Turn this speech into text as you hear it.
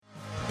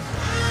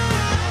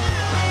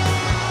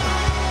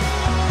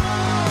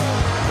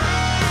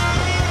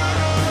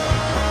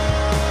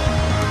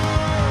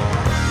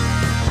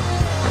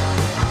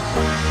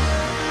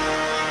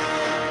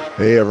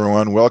Hey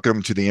everyone,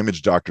 welcome to the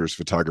Image Doctors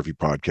Photography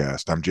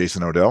Podcast. I'm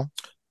Jason Odell,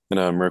 And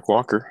I'm Rick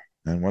Walker.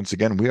 and once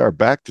again, we are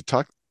back to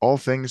talk all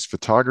things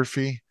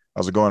photography.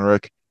 How's it going,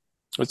 Rick?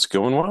 It's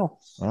going well.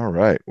 All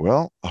right.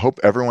 Well, I hope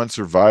everyone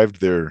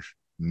survived their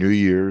New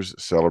Year's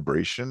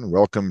celebration.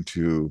 Welcome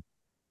to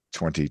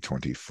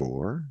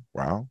 2024.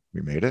 Wow,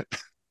 we made it.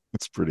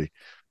 It's pretty.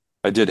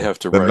 I did have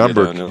to The write it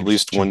number on at keeps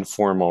least changing. one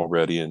form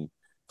already, and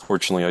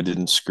fortunately, I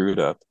didn't screw it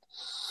up.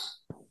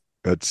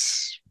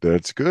 That's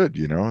good.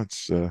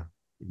 It's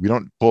we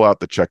don't pull out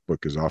the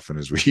checkbook as often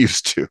as we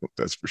used to.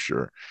 That's for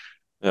sure.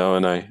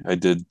 And I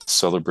did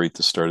celebrate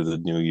the start of the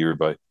new year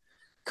by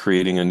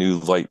creating a new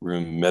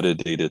Lightroom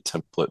metadata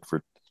template for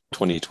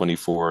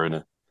 2024 and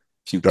a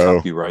few So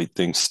copyright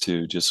things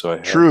too, just so I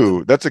had the.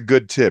 true. That's a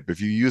good tip. If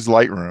you use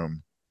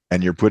Lightroom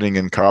and you're putting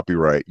in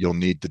copyright, you'll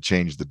need to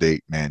change the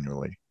date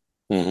manually.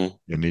 Mhm.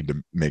 You'll need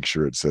to make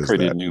sure it says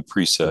Created a that. new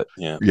preset.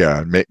 Yeah.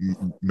 Yeah,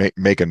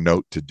 make a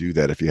note to do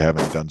that if you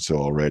haven't done so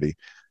already.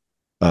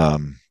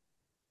 Um,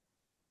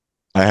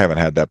 I haven't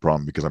had that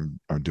problem because I'm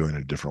doing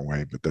it a different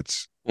way, but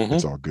it's Hmm.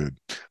 all good.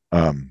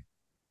 Um,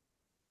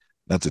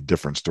 that's a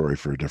different story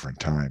for a different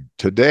time.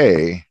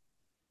 Today,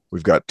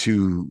 we've got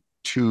two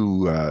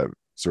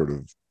sort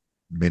of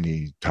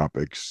mini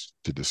topics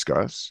to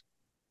discuss.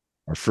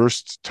 Our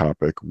first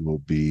topic will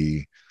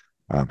be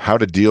how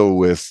to deal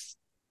with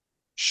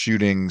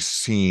shooting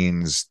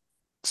scenes,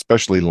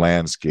 especially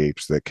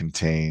landscapes that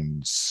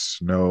contain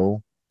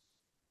snow,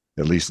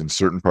 at least in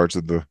certain parts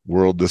of the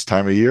world this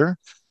time of year,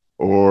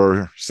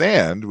 or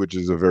sand, which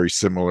is a very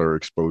similar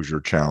exposure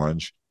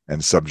challenge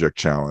and subject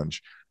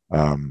challenge.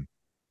 Um,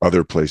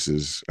 Other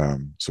places,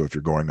 so if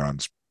you're going on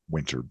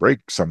winter break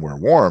somewhere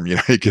warm, you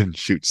can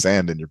shoot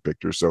sand in your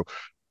picture. So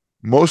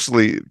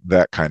mostly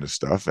that kind of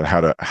stuff and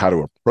how to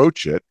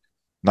approach it,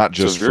 not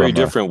So just very from a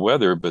different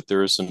weather, but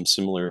there are some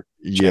similar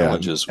yeah,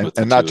 challenges and, with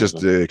the and not two of just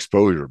them. the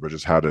exposure, but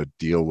just how to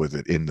deal with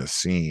it in the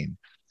scene.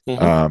 Hmm.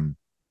 Um,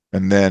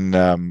 and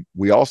then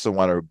we also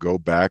want to go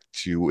back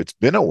to it's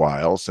been a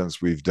while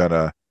since we've done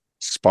a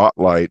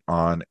spotlight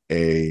on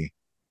a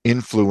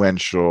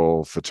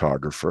influential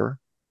photographer.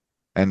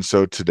 And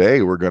so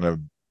today we're going to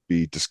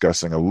be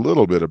discussing a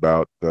little bit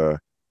about the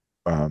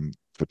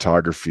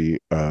photography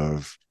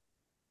of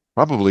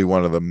probably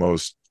one of the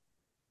most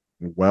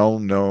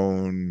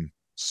well-known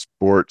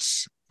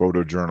sports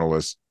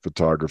photojournalist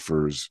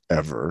photographers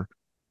ever,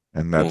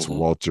 and that's Hmm.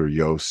 Walter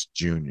Yost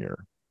Jr.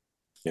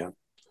 Yeah.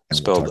 And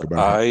we'll talk Spelled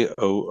about him.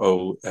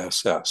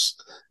 IOOSS.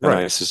 And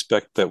Right. I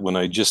suspect that when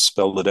I just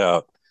spelled it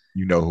out,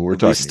 You know who we're at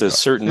talking least a about.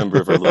 certain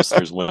number of our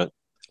listeners went,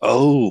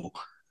 "Oh,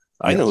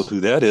 I know Yes. who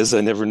that is.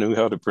 I never knew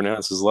how to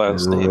pronounce his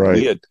last name."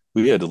 Right.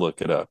 We had to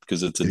look it up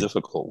because it's a It,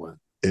 difficult one.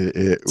 it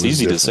It's was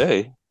easy to different.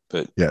 say,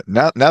 but Yeah.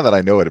 Now that I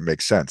know it, it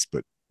makes sense.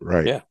 But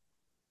right. yeah.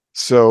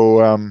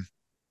 So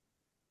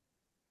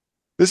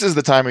this is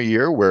the time of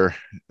year where,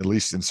 at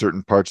least in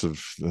certain parts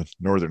of the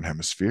northern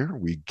hemisphere,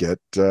 we get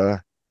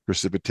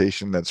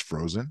precipitation that's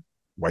frozen.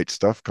 White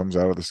stuff comes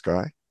out of the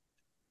sky,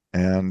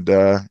 and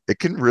it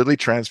can really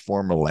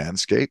transform a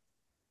landscape.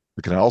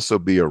 It can also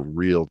be a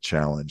real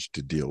challenge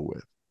to deal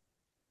with,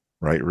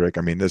 right, Rick?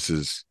 I mean,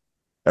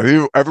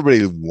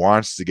 everybody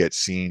wants to get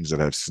scenes that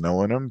have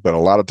snow in them, but a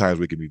lot of times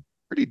we can be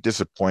pretty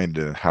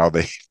disappointed in how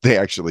they they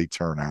actually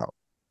turn out.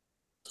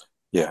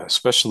 Yeah,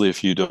 especially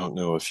if you don't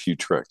know a few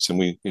tricks, and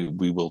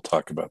we will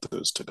talk about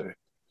those today.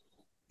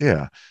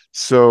 Yeah.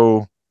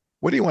 So,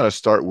 what do you want to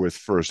start with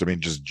first? I mean,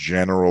 just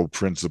general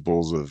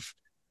principles of,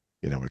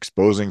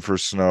 exposing for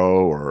snow,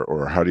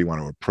 or how do you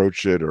want to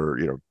approach it,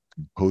 or,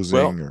 composing,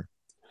 Well, or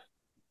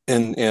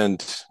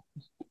and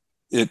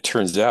it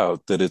turns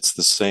out that it's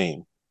the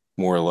same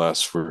more or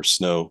less for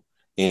snow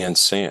and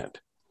sand.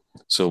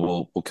 So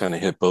we'll kind of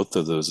hit both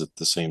of those at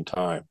the same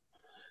time.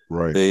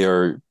 right. They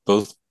are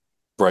both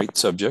bright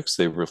subjects.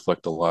 They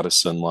reflect a lot of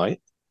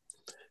sunlight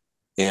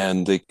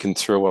and they can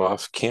throw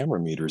off camera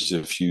meters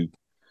if you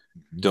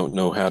Mhm. don't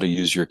know how to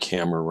use your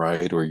camera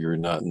right or you're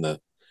not in the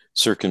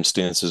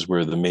circumstances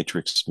where the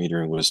matrix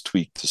metering was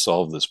tweaked to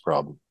solve this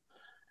problem.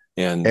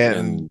 And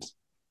And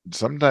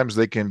sometimes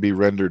they can be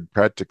rendered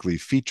practically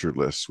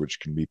featureless, which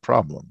can be yes,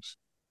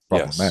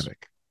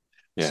 problematic.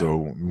 yeah, So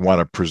we want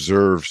to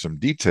preserve some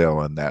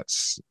detail in that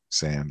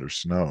sand or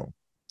snow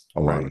a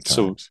lot of right.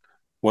 So times.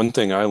 one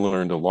thing I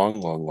learned a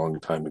long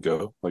time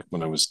ago, like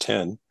when I was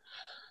 10,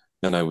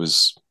 and I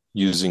was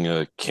using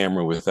a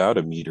camera without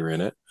a meter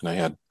in it, and I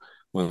had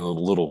one of the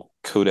little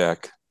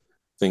Kodak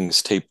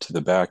things taped to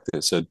the back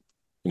that said,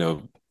 you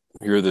know,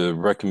 here are the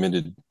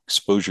recommended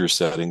exposure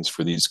settings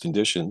for these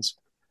conditions,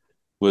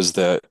 was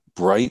that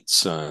bright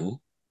sun,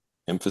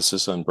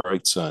 emphasis on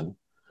bright sun,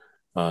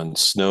 on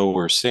snow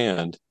or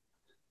sand,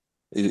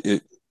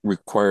 it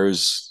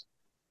requires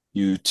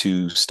you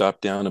to stop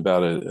down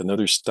about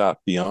another stop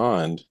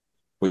beyond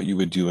what you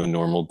would do in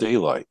normal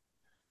daylight.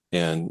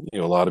 And a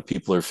lot of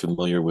people are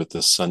familiar with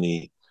the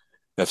sunny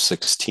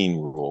f16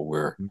 rule,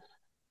 where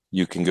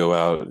you can go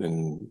out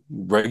in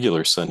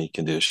regular sunny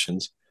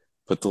conditions,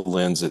 put the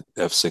lens at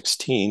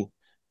f16,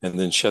 and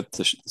then set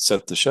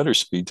the shutter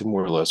speed to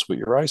more or less what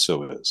your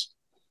ISO is.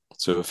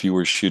 So if you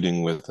were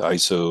shooting with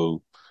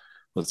ISO,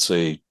 let's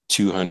say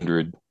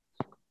 200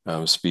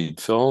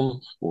 speed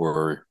film,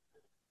 or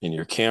in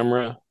your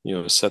camera,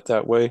 set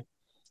that way,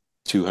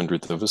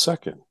 200th of a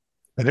second.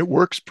 And it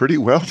works pretty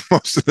well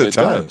most of the It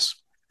time. does.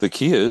 The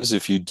key is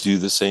if you do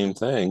the same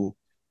thing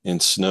in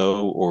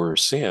snow or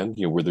sand,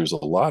 where there's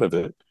a lot of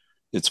it,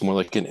 it's more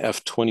like an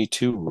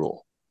F22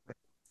 rule.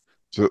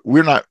 So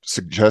we're not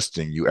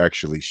suggesting you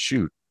actually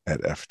shoot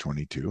at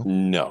f22.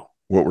 No.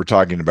 What we're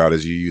talking about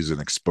is you use an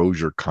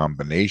exposure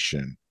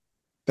combination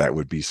that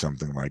would be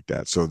something like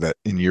that. So that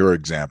in your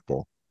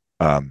example,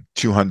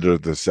 200th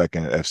of a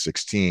second at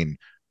f16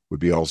 would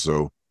be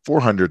also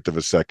 400th of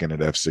a second at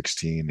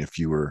f16 if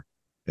you were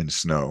in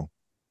snow.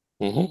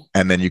 Mm-hmm.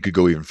 And then you could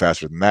go even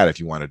faster than that if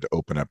you wanted to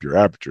open up your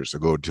aperture. So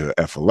go to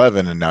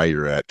f11 and now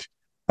you're at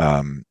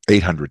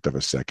 800th of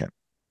a second.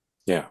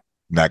 Yeah.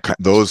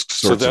 Those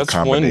So sorts of that's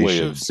one way of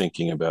combinations.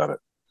 thinking about it.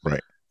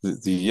 Right.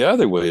 The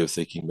other way of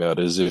thinking about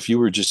it is if you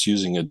were just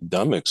using a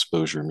dumb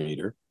exposure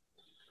meter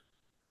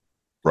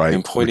Right.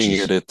 and Which pointing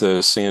it is, at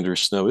the sand or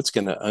snow, it's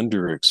going to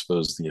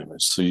underexpose the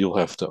image. So you'll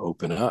have to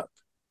open up,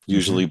 mm-hmm.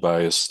 usually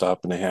by a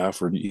stop and a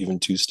half or even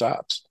two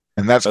stops.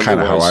 And that's kind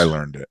of how I Otherwise,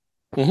 learned it.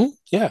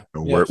 yeah,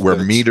 yeah, Where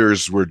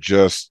meters were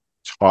just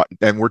taught,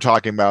 and we're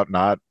talking about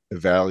not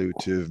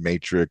evaluative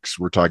matrix,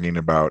 we're talking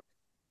about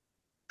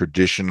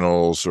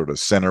traditional sort of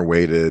center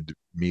weighted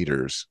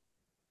meters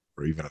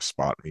or even a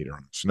spot meter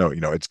on snow.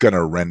 It's going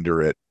to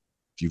render it.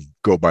 If you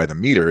go by the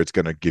meter, it's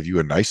going to give you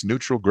a nice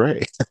neutral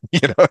gray.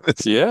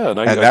 yeah. And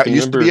And I that can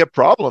used to be remember, a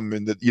problem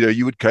in that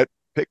you would cut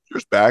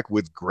pictures back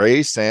with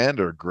gray sand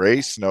or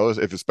gray snow,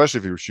 if especially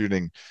if you were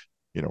shooting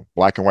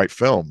black and white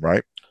film,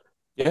 right?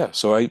 yeah.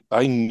 So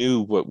I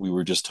knew what we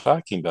were just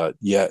talking about.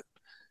 Yet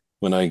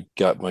when I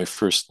got my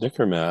first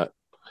Nikkormat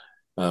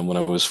when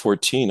I was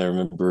 14, I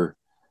remember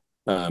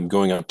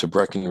going up to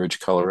Breckenridge,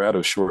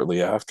 Colorado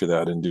shortly after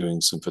that and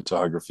doing some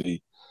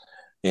photography.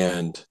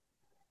 And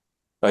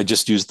I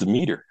just used the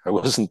meter. I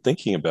wasn't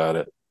thinking about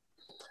it.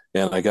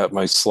 And I got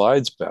my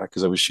slides back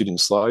because I was shooting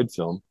slide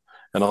film.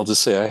 And I'll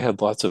just say I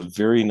had lots of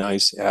very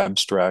nice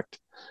abstract,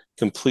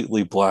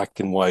 completely black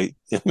and white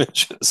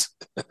images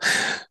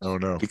Oh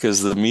no.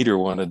 because the meter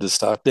wanted to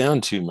stop down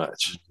too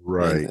much and,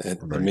 Right, and it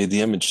right. made the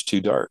image too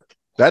dark.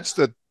 That's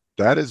the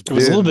that has It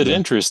was a little been bit the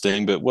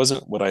interesting, but it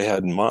wasn't what I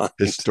had in mind.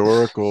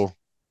 historical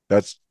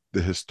that's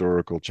the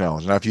historical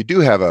challenge. Now, if you do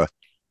have a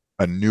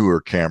newer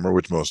camera,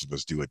 which most of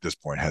us do at this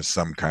point, has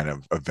some kind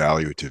of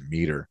evaluative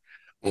meter,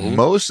 Mm-hmm.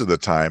 most of the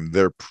time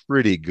they're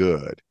pretty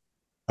good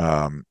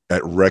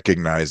at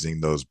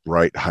recognizing those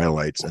bright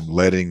highlights and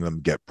letting them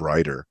get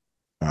brighter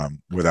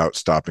without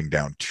stopping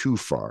down too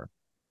far.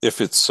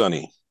 If it's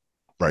sunny.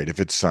 Right, if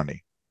it's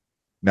sunny.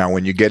 Now,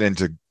 when you get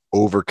into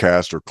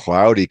overcast or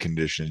cloudy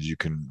conditions, you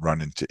can run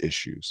into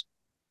issues.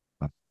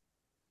 And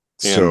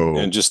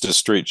So, just a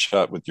straight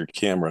shot with your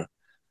camera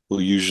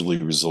will usually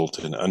result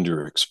in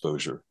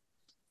underexposure.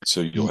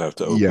 So you'll have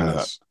to open up.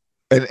 yes.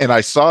 And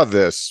I saw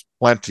this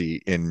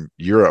plenty in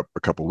Europe a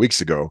couple of weeks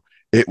ago.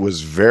 It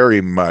was very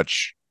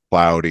much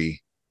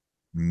cloudy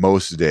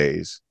most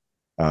days.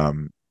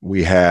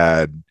 We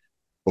had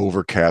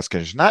overcast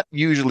conditions, not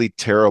usually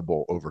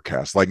terrible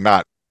overcast, like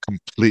not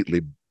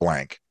completely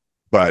blank,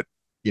 but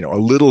a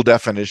little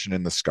definition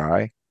in the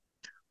sky.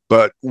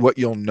 But what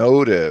you'll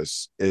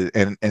notice is,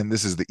 and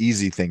this is the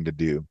easy thing to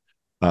do,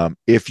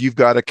 if you've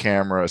got a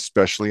camera,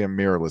 especially a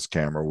mirrorless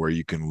camera, where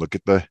you can look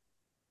at the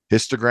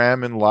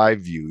histogram in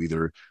live view,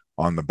 either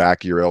on the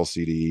back of your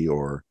LCD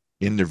or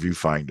in the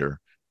viewfinder,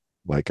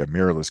 like a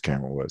mirrorless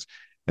camera was.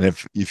 And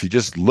if you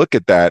just look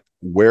at that,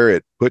 where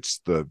it puts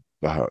the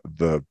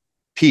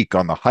peak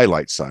on the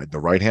highlight side, the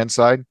right hand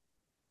side,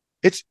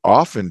 it's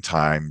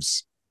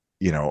oftentimes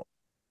a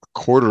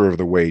quarter of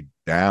the way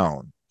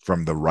down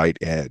from the right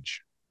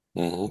edge.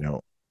 Mm-hmm. You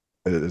know,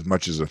 as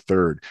much as a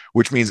third,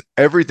 which means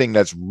everything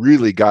that's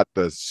really got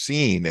the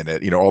scene in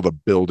it, all the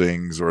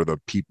buildings or the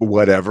people,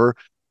 whatever,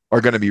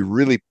 are going to be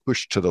really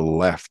pushed to the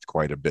left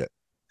quite a bit.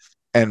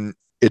 And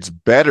it's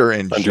better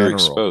in general.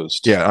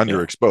 Underexposed. Yeah, Yeah.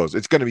 underexposed.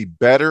 It's going to be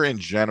better in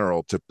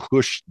general to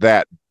push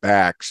that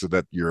back so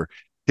that your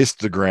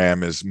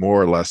histogram is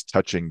more or less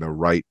touching the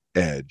right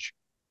edge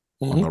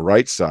on Mm-hmm. the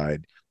right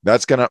side.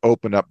 That's going to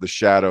open up the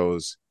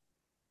shadows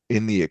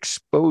in the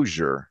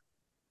exposure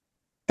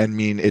and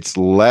mean it's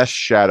less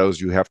shadows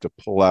you have to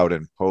pull out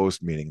in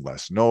post, meaning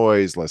less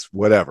noise, less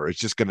whatever. It's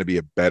just going to be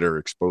a better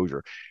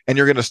exposure. And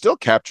you're going to still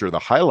capture the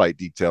highlight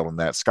detail in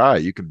that sky.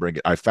 You can bring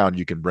it, I found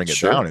you can bring it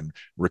down Sure. and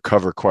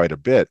recover quite a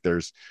bit.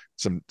 There's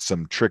some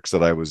tricks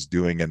that I was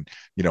doing. And,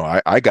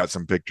 I got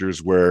some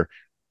pictures where,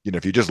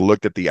 if you just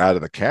looked at the out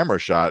of the camera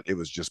shot, it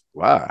was just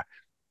blah.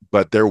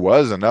 But there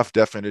was enough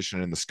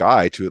definition in the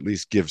sky to at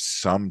least give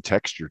some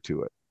texture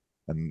to it.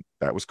 And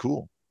that was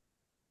cool.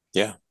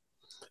 Yeah.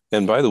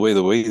 And by the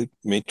way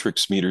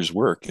matrix meters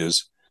work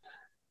is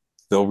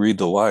they'll read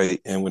the light,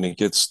 and when it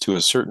gets to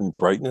a certain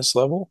brightness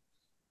level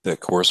that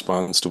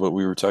corresponds to what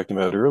we were talking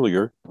about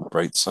earlier,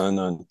 bright sun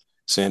on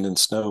sand and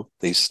snow,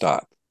 they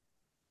stop.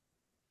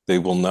 They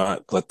will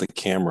not let the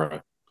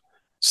camera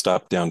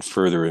stop down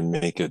further and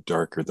make it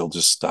darker. They'll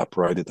just stop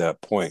right at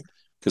that point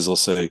because they'll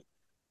say,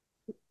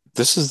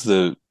 this is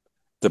the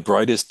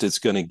brightest it's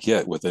going to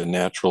get with a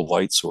natural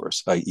light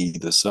source, i.e.,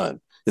 the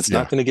sun. It's Yeah,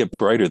 not going to get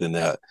brighter than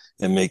that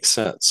and make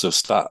sense. So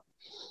stop.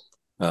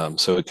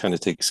 So it kind of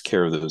takes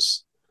care of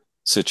those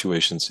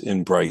situations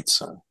in bright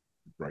sun.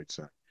 right.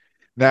 So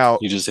now,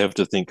 You just have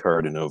to think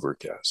hard in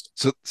overcast.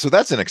 so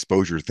that's an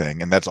exposure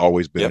thing, and that's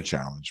always been a Yep.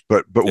 challenge.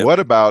 But Yep. what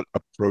about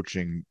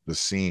approaching the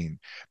scene?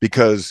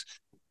 Because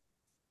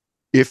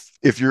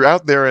if you're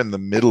out there in the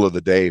middle of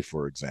the day,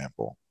 for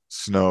example,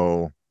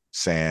 snow,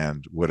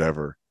 sand,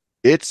 whatever,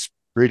 it's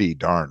pretty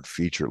darn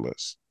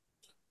featureless.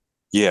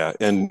 Yeah.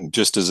 And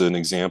just as an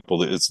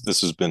example, it's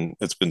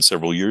been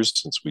several years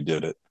since we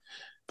did it,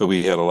 but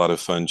we had a lot of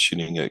fun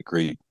shooting at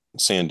Great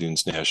Sand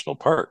Dunes National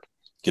Park,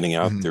 getting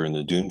out Mhm. there in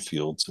the dune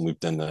fields, and we've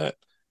done that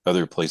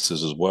other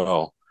places as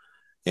well.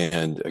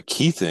 And a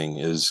key thing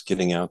is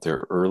getting out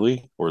there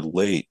early or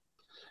late,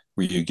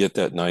 where you get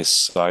that nice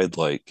side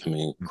light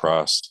coming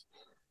across,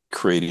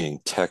 creating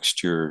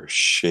texture,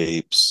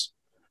 shapes.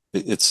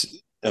 It's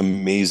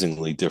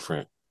amazingly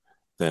different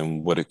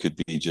than what it could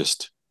be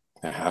just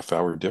a half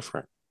hour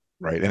different.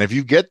 Right. And if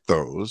you get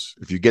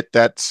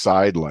that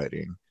side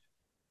lighting,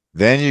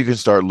 then you can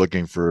start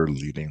looking for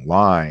leading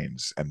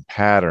lines and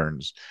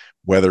patterns,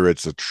 whether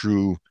it's a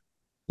true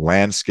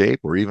landscape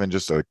or even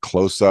just a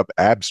close up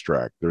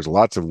abstract. There's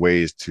lots of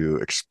ways to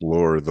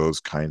explore those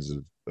kinds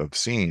of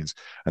scenes.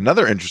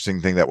 Another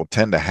interesting thing that will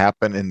tend to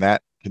happen in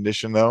that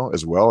condition, though,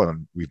 as well,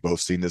 and we've both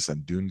seen this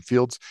in dune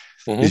fields,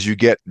 Mm-hmm. is you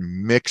get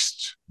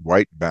mixed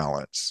white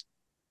balance.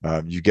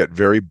 You get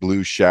very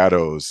blue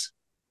shadows,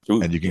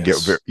 and Ooh, you can get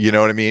very, yes. you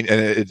know what I mean? And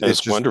it's That's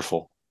just,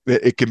 wonderful.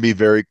 it can be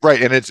very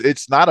right. And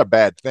it's not a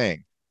bad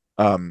thing.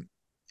 Um,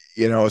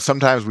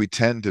 sometimes we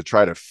tend to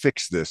try to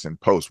fix this in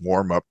post,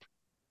 warm up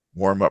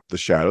the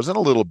shadows, and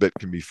a little bit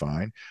can be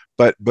fine.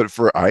 But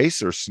for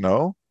ice or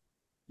snow,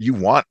 you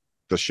want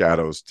the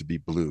shadows to be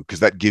blue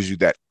because that gives you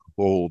that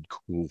cold,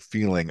 cool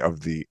feeling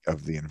of the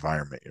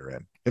environment you're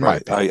in my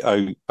Right.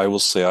 opinion. I will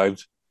say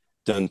I've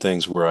done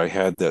things where I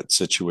had that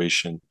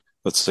situation,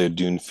 let's say a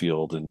dune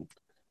field and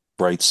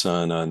bright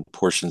sun on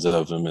portions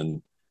of them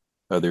and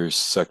other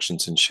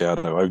sections in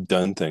shadow. I've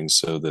done things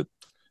so that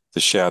the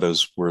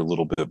shadows were a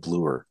little bit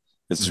bluer.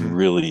 It's Mm-hmm.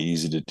 really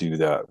easy to do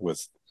that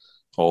with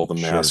all the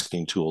Sure,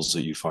 masking tools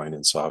that you find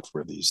in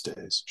software these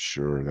days.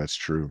 sure, that's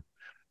true.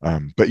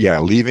 But yeah,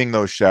 leaving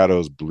those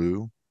shadows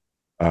blue,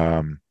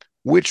 um,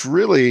 which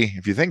really,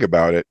 if you think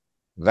about it,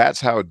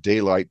 that's how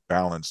daylight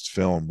balanced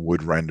film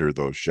would render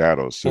those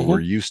shadows. So we're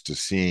Mm-hmm. used to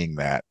seeing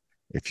that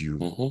if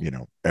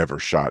Mm-hmm. ever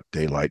shot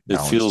daylight It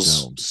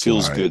balanced films.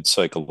 feels good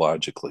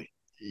psychologically.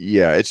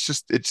 Yeah, it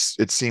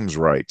seems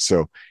right.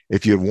 So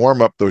if you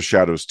warm up those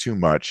shadows too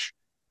much,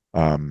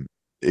 um,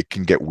 it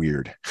can get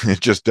weird. It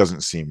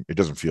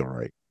doesn't feel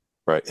right.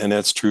 Right. And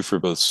that's true for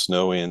both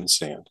snow and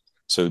sand.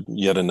 So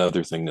yet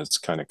another thing that's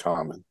kind of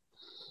common.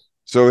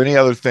 So any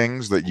other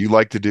things that you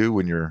like to do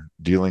when you're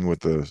dealing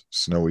with the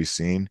snowy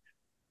scene?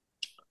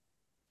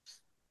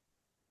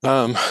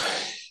 Um,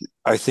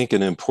 I think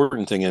an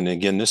important thing, and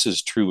again, this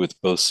is true with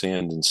both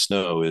sand and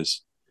snow,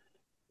 is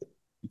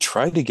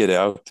try to get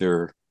out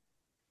there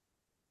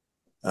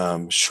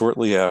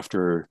shortly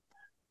after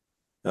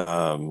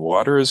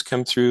water has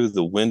come through,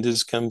 the wind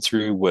has come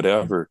through,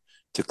 whatever,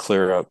 to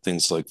clear out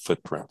things like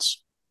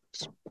footprints.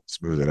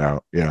 Smooth it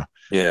out. Yeah.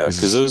 Yeah, This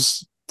because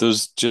is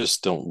those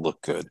just don't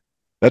look good.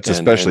 that's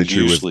especially And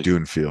true with usually,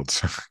 dune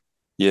fields.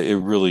 yeah, it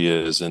really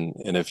is. And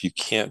if you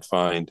can't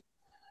find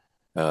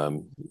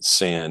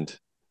sand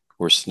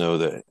or snow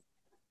that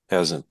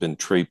hasn't been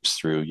traipsed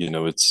through,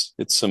 it's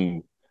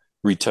some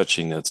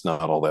retouching that's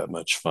not all that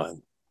much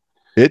fun.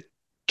 It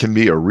can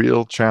be a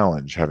real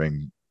challenge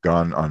having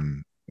gone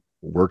on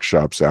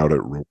workshops out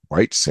at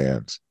White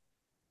Sands,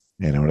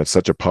 and it's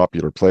such a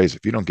popular place.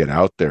 If you don't get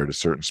out there to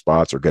certain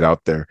spots or get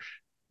out there,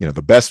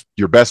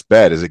 your best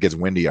bet is it gets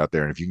windy out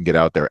there. And if you can get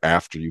out there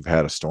after you've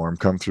had a storm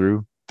come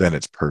through, then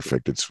it's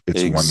perfect. It's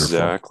wonderful.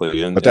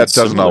 Exactly. But that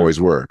doesn't always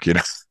work.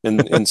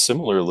 And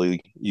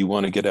similarly, you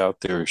want to get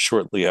out there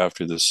shortly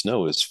after the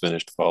snow is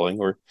finished falling,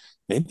 or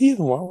maybe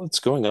even while it's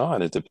going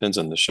on. It depends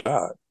on the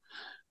shot.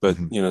 But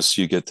Mhm,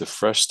 so you get the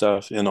fresh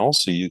stuff, and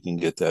also you can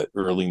get that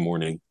early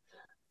morning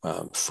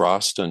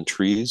frost on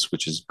trees,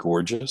 which is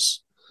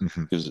gorgeous.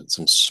 mhm. Gives it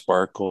some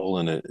sparkle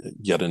and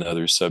yet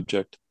another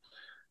subject.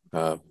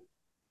 Uh,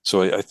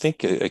 so I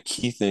think a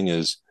key thing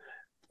is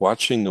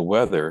watching the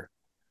weather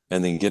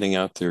and then getting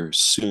out there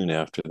soon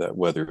after that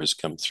weather has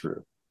come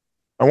through.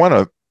 I want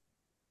to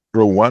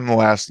throw one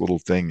last little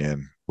thing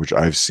in, which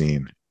I've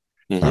seen.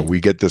 Mm-hmm. We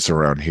get this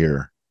around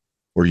here,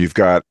 where you've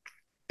got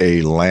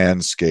a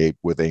landscape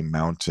with a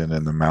mountain,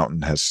 and the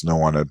mountain has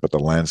snow on it, but the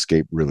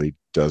landscape really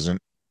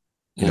doesn't.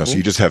 So Mm-hmm.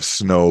 you just have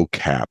snow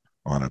cap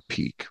on a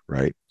peak,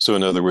 right? So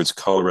in other words,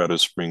 Colorado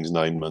Springs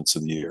 9 months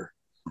of the year.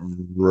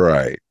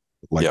 Right.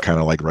 Like Yep. kind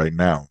of like right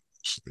now.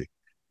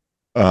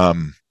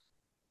 Um,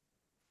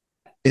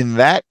 in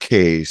that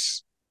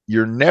case,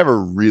 you're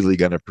never really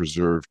going to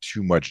preserve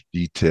too much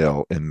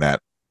detail in that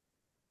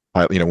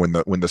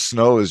when the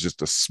snow is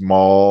just a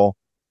small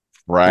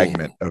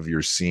fragment Mhm. of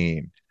your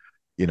scene,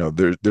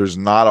 there's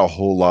not a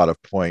whole lot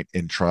of point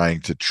in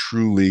trying to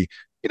truly,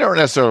 you don't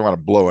necessarily want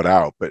to blow it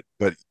out, but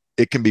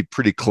it can be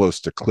pretty close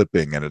to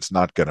clipping, and it's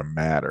not going to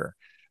matter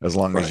as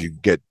long as you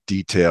Right. get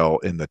detail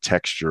in the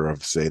texture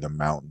of, say, the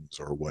mountains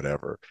or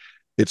whatever.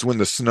 It's when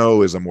the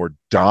snow is a more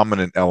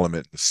dominant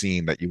element in the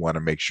scene that you want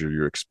to make sure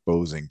you're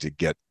exposing to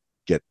get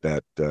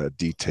that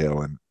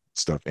detail and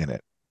stuff in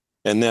it.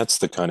 And that's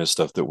the kind of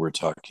stuff that we're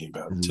talking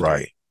about Right,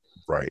 today,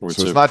 right. where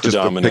So it's it's a not just the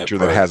predominant picture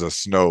that part. has a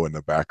snow in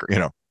the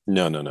background.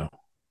 No, no, no.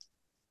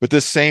 But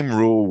this same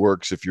rule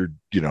works if you're,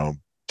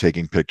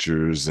 taking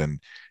pictures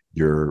and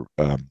you're,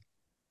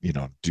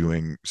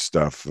 doing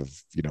stuff of,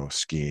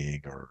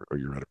 skiing, or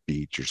you're at a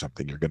beach or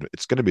something.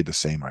 It's gonna be the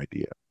same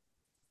idea,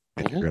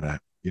 and Hmm.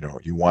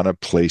 you want to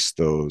place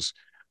those.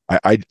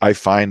 I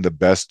find the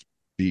best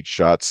beach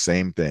shots,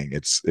 same thing.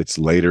 It's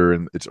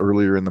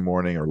earlier in the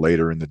morning or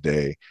later in the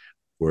day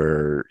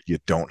where you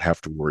don't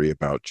have to worry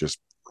about just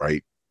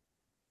bright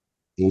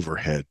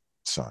overhead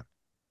sun.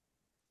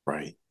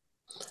 Right.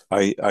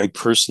 I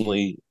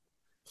personally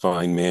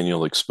find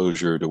manual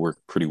exposure to work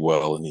pretty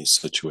well in these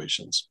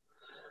situations.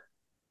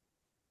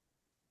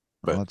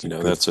 Well, But that's a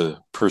good. that's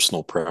a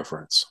personal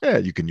preference. Yeah,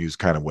 you can use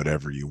kind of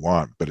whatever you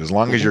want, but as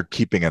long as Hmm. you're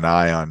keeping an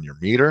eye on your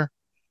meter,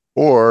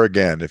 or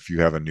again, if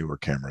you have a newer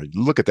camera,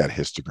 look at that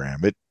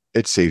histogram.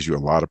 It saves you a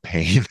lot of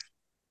pain.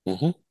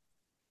 Hmm.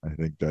 I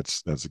think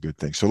that's a good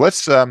thing. So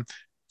that's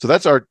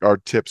our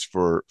tips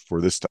for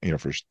this,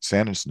 for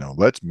sand and snow.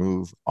 Let's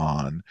move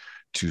on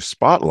to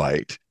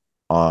spotlight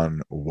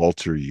on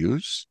Walter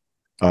Hughes.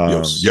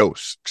 Yes.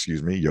 Yos,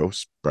 excuse me,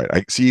 Yos. Right.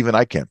 I see. Even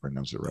I can't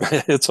pronounce it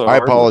right. It's a My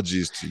hard one.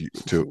 apologies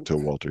to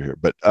Walter here.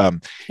 But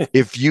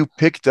if you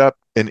picked up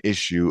an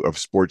issue of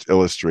Sports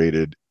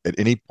Illustrated at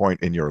any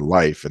point in your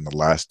life in the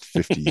last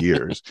 50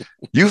 years,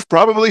 you've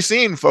probably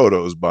seen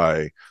photos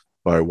by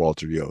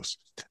Walter Yost.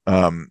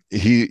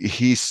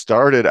 He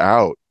started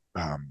out.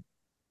 I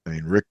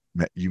mean, Rick,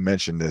 you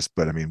mentioned this,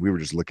 but I mean, we were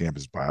just looking up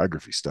his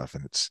biography stuff,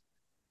 and It's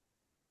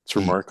he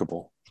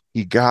remarkable.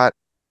 he got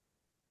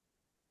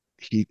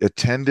he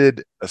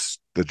attended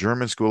the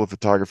German School of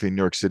Photography in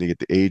New York City at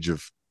the age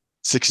of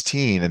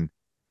 16, and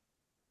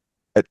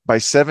by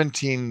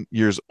 17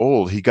 years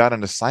old, he got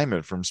an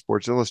assignment from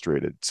Sports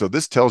Illustrated. So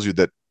this tells you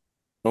that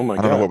Oh my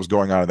I don't know what God. was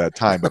going on at that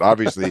time, but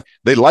obviously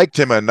they liked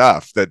him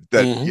enough that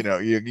Hmm.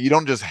 you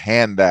don't just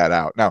hand that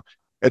out. Now,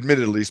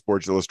 admittedly,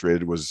 Sports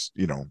Illustrated was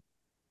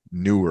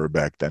newer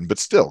back then, but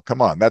still,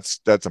 come on, that's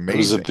It was a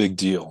amazing. big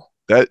deal.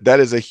 That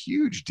is a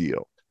huge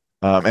deal.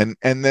 And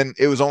then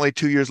it was only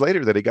 2 years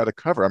later that he got a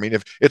cover. I mean,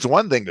 if it's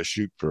one thing to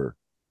shoot for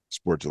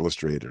Sports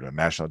Illustrated or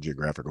National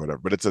Geographic or whatever,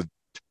 but it's a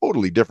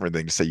totally different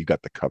thing to say you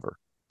got the cover.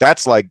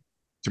 That's like,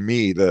 to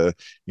me,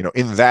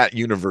 in that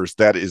universe,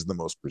 that is the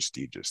most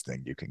prestigious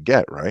thing you can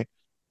get, right?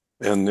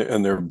 And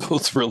they're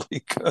both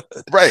really good.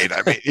 Right.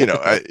 I mean,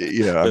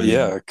 But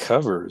yeah,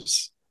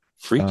 covers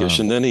freakish.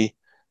 um, And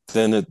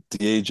then at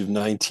the age of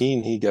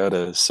 19, he got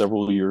a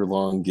several year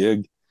long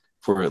gig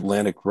for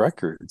Atlantic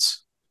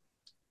Records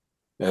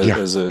yeah,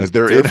 as as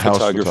their their in-house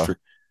photographer, photographer.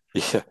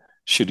 Yeah,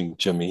 shooting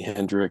Jimi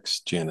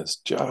Hendrix, Janis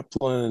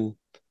Joplin,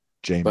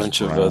 James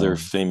bunch of other Brown.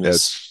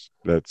 famous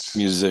That's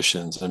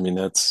musicians. I mean,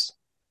 that's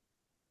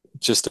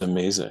just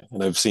amazing.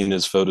 And I've seen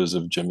his photos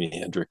of Jimi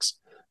Hendrix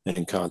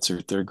in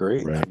concert. They're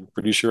great. right. I'm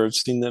pretty sure I've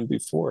seen them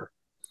before.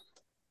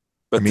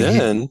 I But mean, he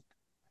then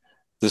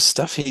the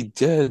stuff he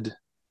did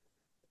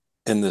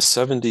in the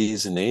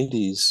 70s and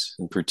 80s,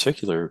 in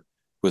particular,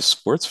 with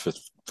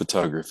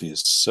photography,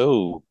 is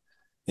so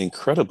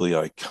incredibly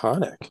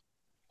iconic.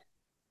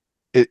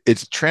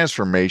 it's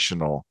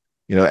transformational,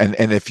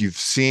 and if you've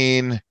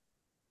seen,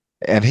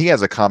 and he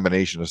has a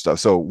combination of stuff.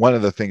 So one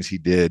of the things he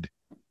did,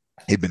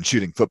 he'd been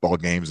shooting football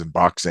games and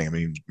boxing. I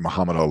mean,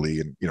 Muhammad Ali,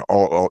 and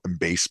all in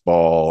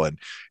baseball and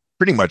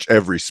pretty much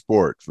every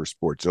sport for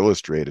Sports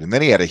Illustrated. And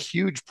then he had a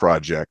huge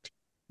project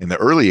in the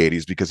early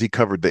 80s because he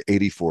covered the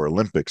 84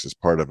 Olympics as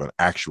part of an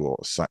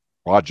actual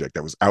project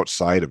that was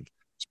outside of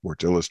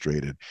Sports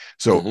Illustrated.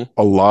 So Hmm.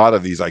 a lot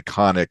of these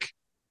iconic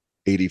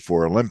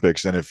 84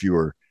 Olympics, and if you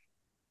were,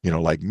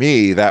 like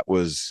me, that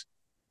was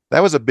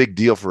a big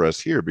deal for us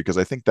here because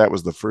I think that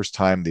was the first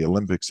time the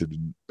Olympics had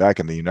been back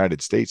in the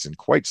United States in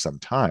quite some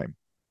time.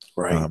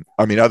 Right,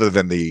 I mean, other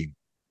than the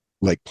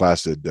Lake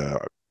Placid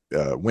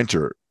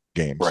Winter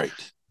Games, right,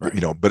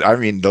 right. but I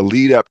mean, the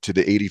lead up to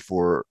the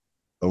 '84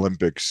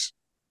 Olympics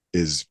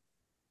is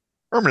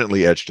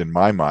permanently etched in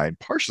my mind,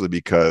 partially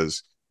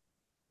because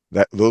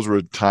that those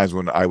were times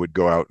when I would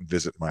go out and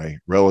visit my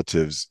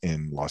relatives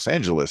in Los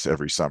Angeles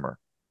every summer,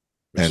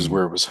 Which is and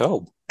where it was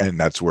held.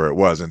 that's where it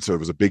was, and so it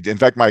was a big. In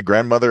fact, my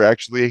grandmother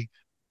actually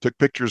took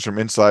pictures from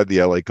inside the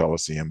LA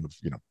Coliseum of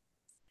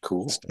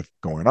Cool. stuff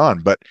going on,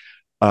 but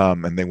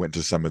and they went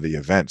to some of the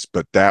events,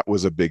 but that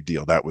was a big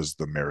deal. That was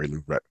the Mary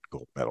Lou Retton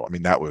gold medal. I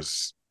mean, that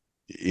was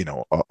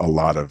a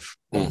lot of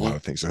Hmm.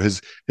 things. So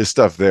his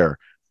stuff there.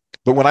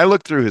 But when I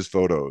looked through his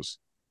photos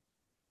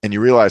and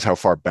you realize how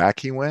far back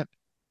he went,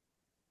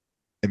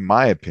 in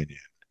my opinion,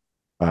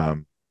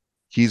 um,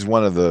 he's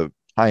one of the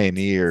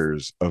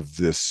pioneers of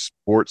this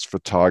sports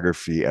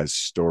photography as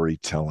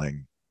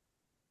storytelling.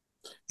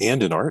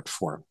 And an art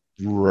form.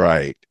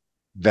 Right.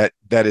 That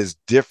is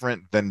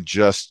different than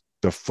just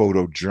the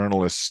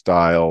photojournalist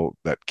style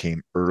that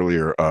came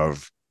earlier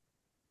of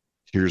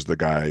here's the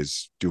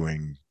guys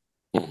doing,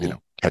 Hmm.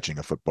 catching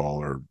a football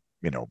or,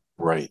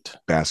 Right.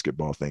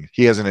 basketball thing.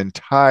 He has an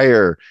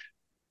entire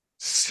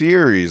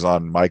series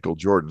on Michael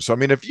Jordan. So I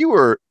mean, if you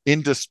were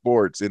into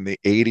sports in the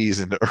 80s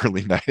and the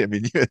early 90s, I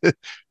mean,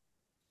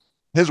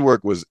 his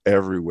work was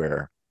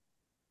everywhere.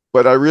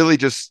 But I really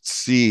just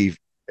see,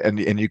 and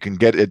you can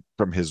get it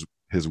from his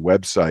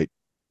website.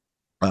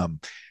 Um,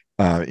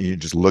 you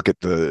just look at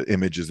the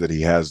images that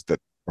he has that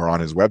are on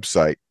his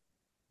website.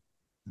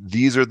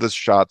 These are the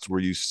shots where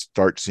you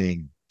start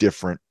seeing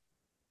different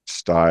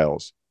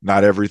styles.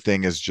 Not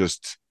everything is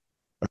just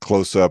a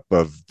close up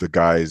of the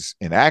guys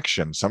in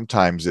action.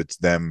 Sometimes it's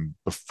them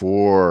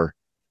before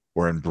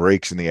or in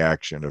breaks in the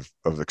action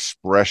of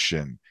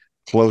expression,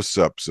 close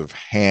ups of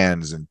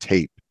hands and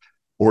tape,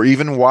 or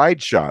even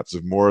wide shots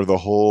of more of the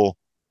whole.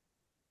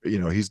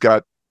 He's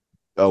got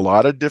a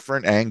lot of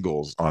different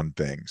angles on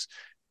things.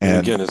 And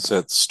And again, it's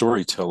that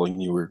storytelling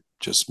you were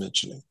just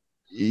mentioning.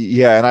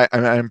 yeah,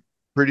 I'm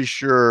pretty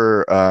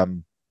sure,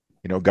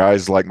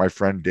 guys like my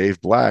friend Dave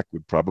Black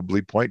would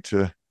probably point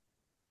to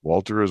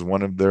Walter as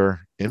one of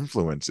their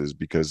influences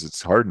because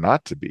it's hard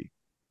not to be.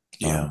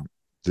 Yeah. Um,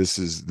 this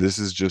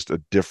is just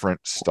a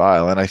different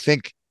style, and I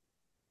think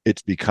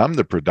it's become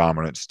the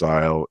predominant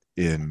style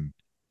in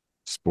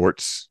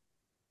sports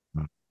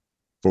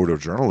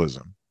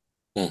photojournalism.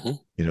 Hmm.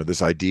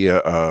 This idea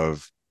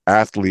of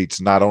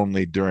athletes not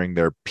only during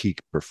their peak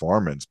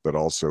performance, but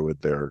also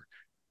at their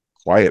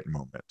quiet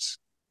moments.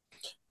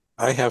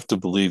 I have to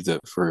believe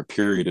that for a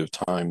period of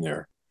time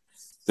there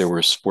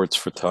were sports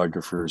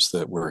photographers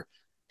that were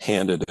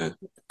handed a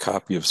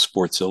copy of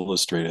Sports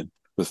Illustrated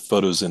with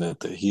photos in it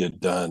that he had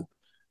done.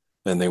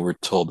 And they were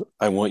told,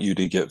 I want you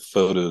to get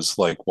photos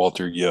like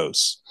Walter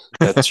Yost.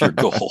 That's your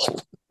goal.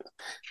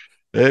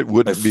 It I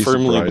wouldn't be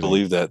firmly surprising.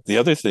 believe that. The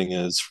other thing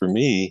is for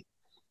me,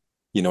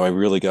 I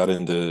really got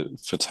into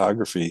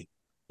photography,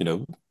 you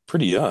know,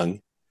 pretty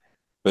young,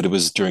 but it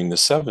was during the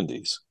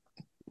 70s.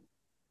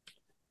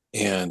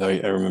 And I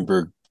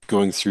remember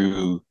going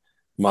through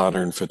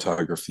modern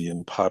photography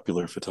and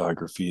popular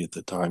photography at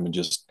the time and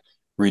just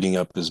reading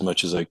up as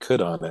much as I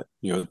could on it,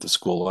 at the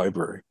school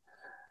library.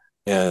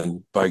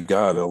 And by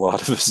God, a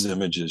lot of his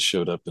images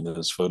showed up in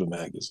his photo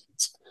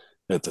magazines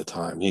at the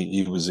time.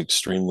 He was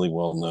extremely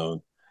well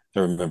known.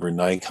 I remember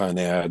Nikon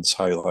ads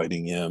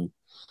highlighting him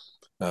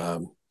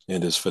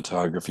and his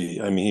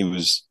photography. I mean, he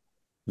was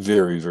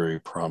very, very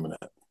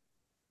prominent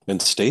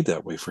and stayed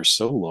that way for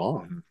so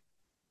long.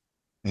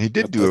 And he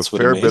did do a That's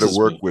what fair bit of amazes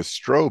work me. with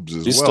strobes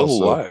as He's well. still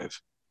So alive.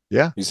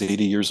 yeah, He's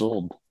 80 years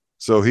old.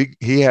 so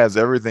he has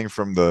everything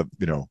from the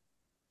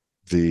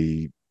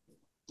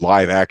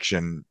live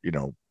action,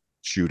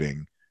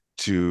 shooting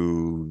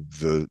to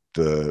the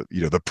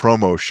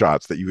promo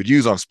shots that you would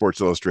use on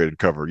Sports Illustrated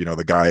cover.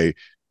 The guy,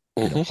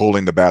 Mm-hmm.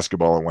 holding the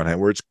basketball in one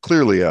hand, where it's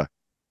clearly a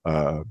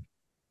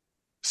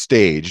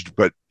staged,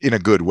 but in a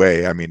good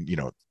way. I mean,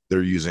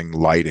 they're using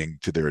lighting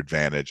to their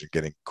advantage and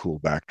getting cool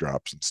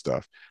backdrops and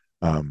stuff.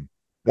 Um,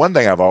 One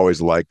thing I've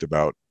always liked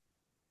about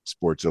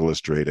Sports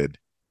Illustrated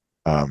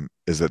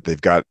is that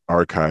they've got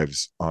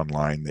archives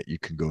online that you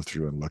can go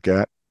through and look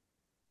at.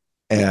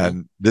 Mm-hmm.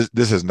 And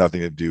this has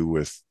nothing to do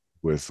with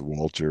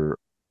Walter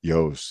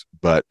Yost,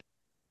 but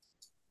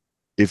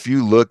if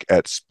you look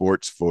at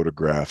sports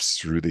photographs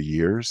through the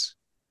years,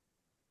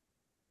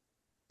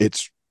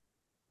 it's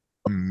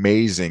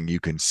amazing. You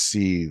can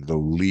see the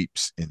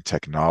leaps in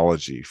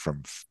technology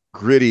from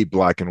gritty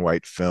black and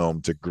white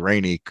film to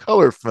grainy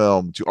color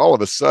film to all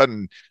of a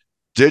sudden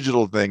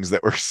digital things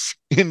that were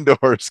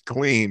indoors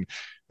clean.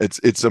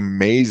 It's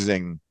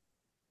amazing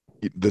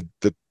the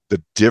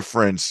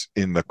difference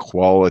in the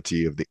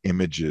quality of the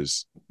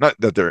images. Not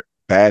that they're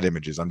bad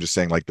images. I'm just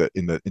saying like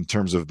in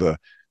terms of the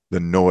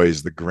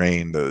noise, the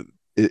grain,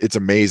 it's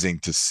amazing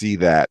to see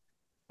that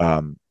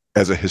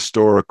as a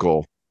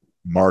historical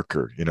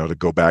marker, to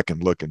go back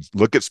and look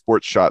at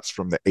sports shots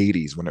from the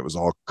 80s when it was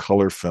all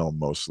color film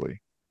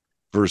mostly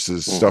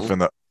versus stuff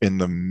Mm-hmm. in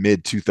the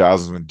mid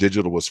 2000s when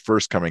digital was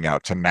first coming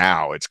out to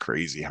now. It's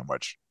crazy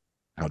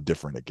how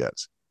different it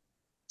gets.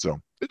 So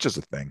it's just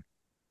a thing.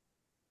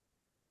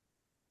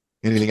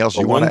 Anything else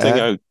Well, you want one to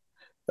thing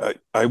add?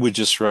 I would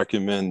just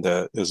recommend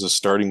that as a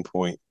starting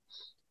point,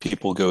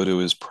 people go to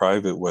his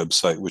private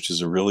website, which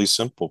is a really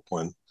simple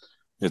one.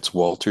 It's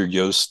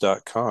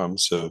walteryost.com.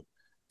 So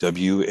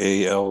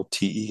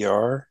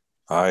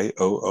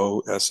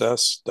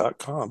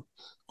WALTERIOOSS.com.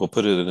 We'll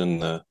put it in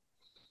the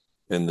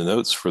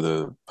notes for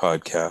the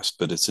podcast,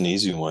 but it's an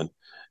easy one.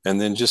 And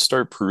then just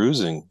start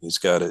perusing. He's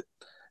got it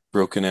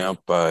broken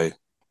out by,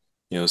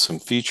 some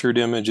featured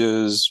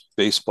images,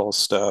 baseball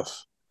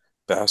stuff,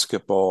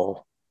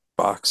 basketball,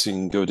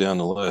 boxing, go down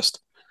the list,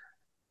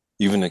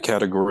 even a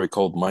category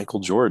called Michael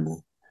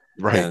Jordan.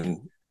 Right.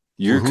 And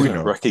you're Who we going to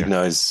know. Yeah.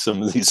 recognize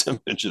some of these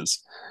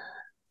images.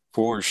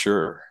 For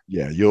sure.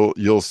 Yeah,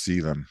 you'll see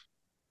them.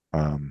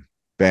 Um,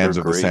 They're Fans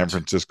of the San great.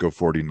 Francisco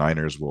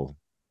 49ers will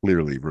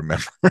clearly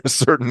remember a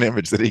certain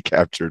image that he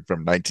captured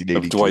from Of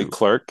Dwight 1982.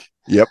 Clark.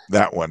 Yep,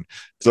 that one.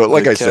 So,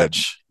 like Good I said,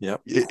 catch.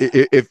 Yep.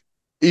 if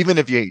even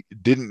if you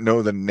didn't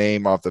know the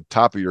name off the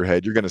top of your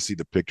head, you're going to see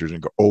the pictures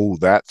and go, "Oh,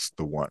 that's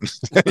the one."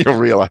 You'll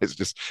realize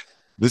just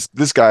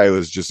this guy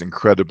was just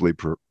incredibly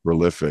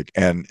prolific,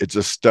 and it's a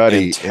And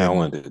study in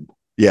talented.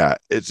 yeah,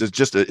 it's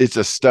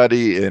a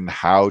study in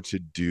how to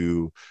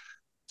do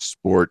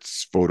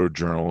sports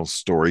photojournal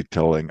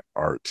storytelling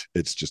art.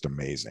 It's just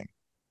amazing.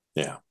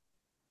 Yeah.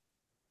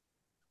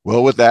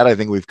 Well, with that, I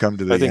think we've come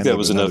to I the think end that of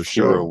was another enough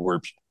hero show.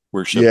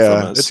 worship from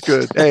Yeah, us. it's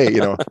good. Hey,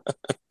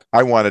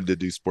 I wanted to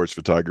do sports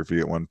photography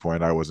at one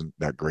point. I wasn't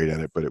that great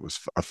at it, but it was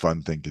a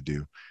fun thing to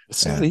do.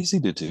 It's not And easy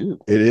to do.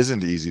 it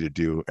isn't easy to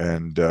do.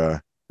 And I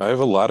have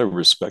a lot of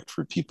respect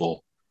for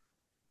people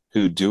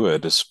who do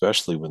it,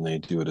 especially when they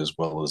do it as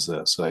well as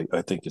this. I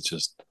think it's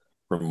just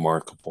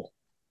remarkable.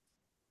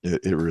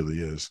 it really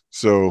is.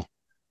 So,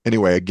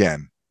 anyway,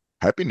 again,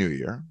 Happy New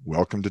Year.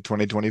 Welcome to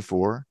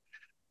 2024.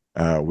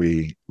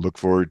 We look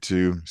forward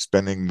to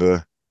spending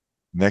the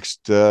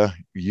next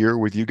year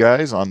with you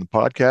guys on the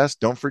podcast.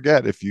 Don't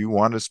forget, if you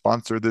want to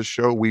sponsor this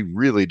show, we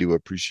really do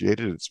appreciate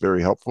it. It's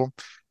very helpful.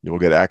 You'll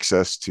get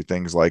access to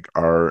things like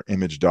our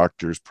Image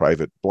Doctors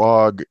private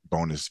blog,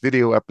 bonus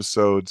video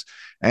episodes,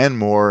 and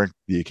more,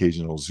 the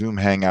occasional Zoom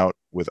hangout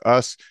with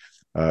us.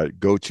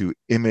 Go to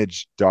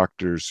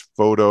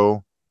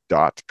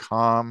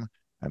imagedoctorsphoto.com,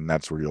 and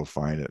that's where you'll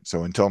find it.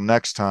 So until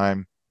next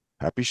time,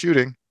 happy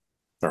shooting.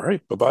 All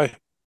right. Bye bye.